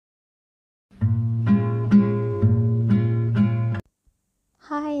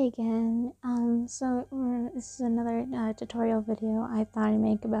Hey again. This is another tutorial video I thought I'd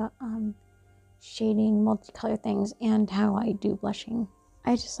make about shading multicolor things and how I do blushing.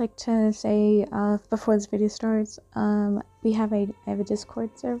 I just like to say before this video starts, I have a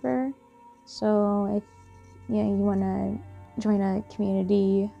Discord server, so if you want to join a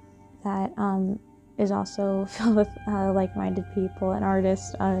community that is also filled with like-minded people and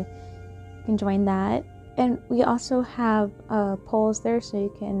artists, you can join that. And we also have polls there, so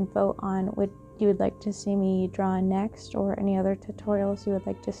you can vote on what you would like to see me draw next, or any other tutorials you would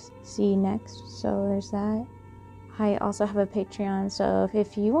like to see next. So there's that. I also have a Patreon, so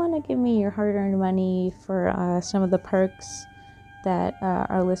if you want to give me your hard-earned money for some of the perks that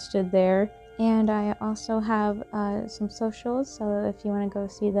are listed there. And I also have some socials, so if you want to go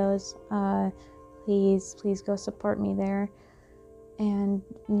see those, please go support me there. And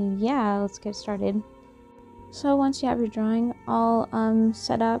yeah, let's get started. So once you have your drawing all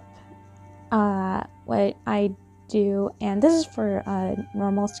set up, what I do, and this is for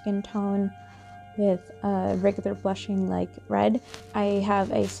normal skin tone with regular blushing like red, I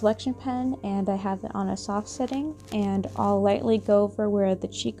have a selection pen and I have it on a soft setting, and I'll lightly go over where the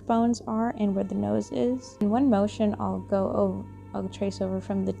cheekbones are and where the nose is. In one motion, I'll trace over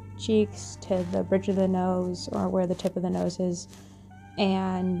from the cheeks to the bridge of the nose, or where the tip of the nose is,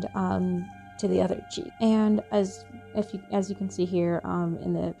 and to the other cheek. And as you can see here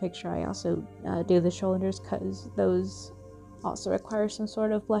in the picture, I also do the shoulders, because those also require some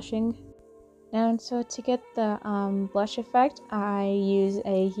sort of blushing. And so to get the blush effect, I use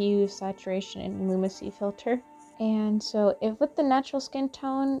a hue, saturation, and luminosity filter. And so if with the natural skin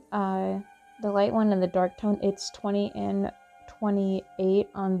tone, the light one and the dark tone, it's 20 and 28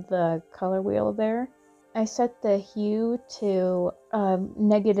 on the color wheel there. I set the hue to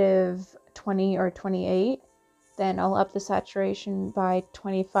negative 20 or 28, then I'll up the saturation by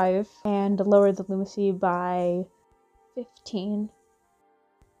 25 and lower the luminosity by 15.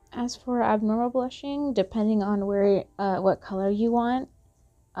 As for abnormal blushing, depending on where what color you want,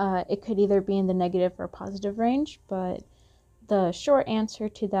 it could either be in the negative or positive range, but the short answer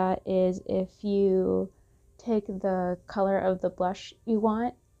to that is if you take the color of the blush you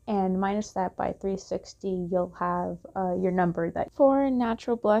want and minus that by 360, you'll have your number. That for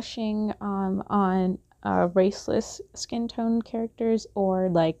natural blushing on raceless skin tone characters, or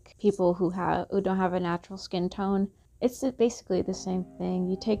like people who don't have a natural skin tone, it's basically the same thing.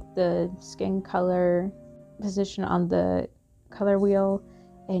 You take the skin color position on the color wheel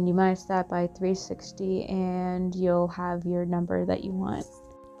and you minus that by 360, and you'll have your number that you want.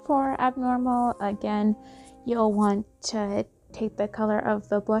 For abnormal, again, you'll want to take the color of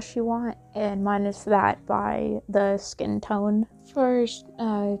the blush you want and minus that by the skin tone. For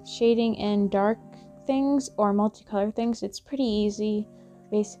shading in dark things or multicolor things, it's pretty easy.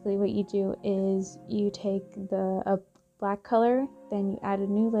 Basically what you do is you take a black color, then you add a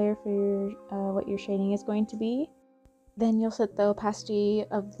new layer for your what your shading is going to be. Then you'll set the opacity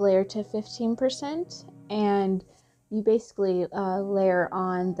of the layer to 15%, and you basically layer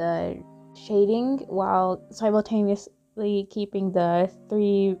on the shading while simultaneously keeping the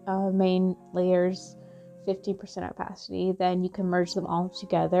three main layers 50% opacity. Then you can merge them all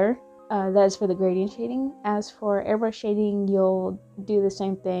together. That is for the gradient shading. As for airbrush shading, you'll do the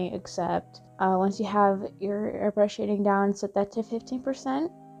same thing, except once you have your airbrush shading down, set that to 15%,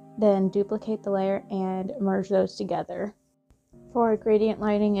 then duplicate the layer and merge those together. For gradient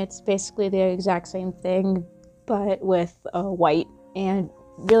lighting, it's basically the exact same thing, but with white. And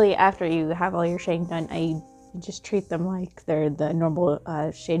really, after you have all your shading done, I just treat them like they're the normal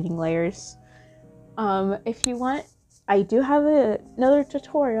shading layers. If you want, I do have another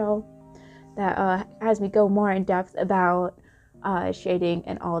tutorial that has me go more in depth about shading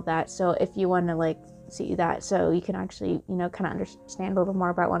and all of that. So if you want to see that, so you can actually kind of understand a little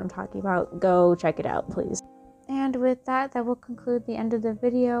more about what I'm talking about, go check it out, please. And with that will conclude the end of the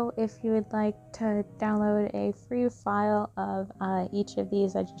video. If you would like to download a free file of each of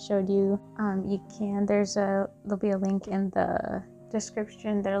these I just showed you, you can. There'll be a link in the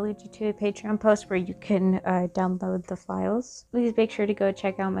description that'll lead you to a Patreon post where you can download the files. Please make sure to go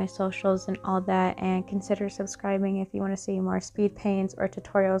check out my socials and all that, and consider subscribing if you want to see more speed paints or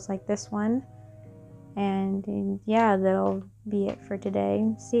tutorials like this one. And yeah, that'll be it for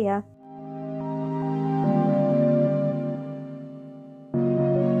today. See ya.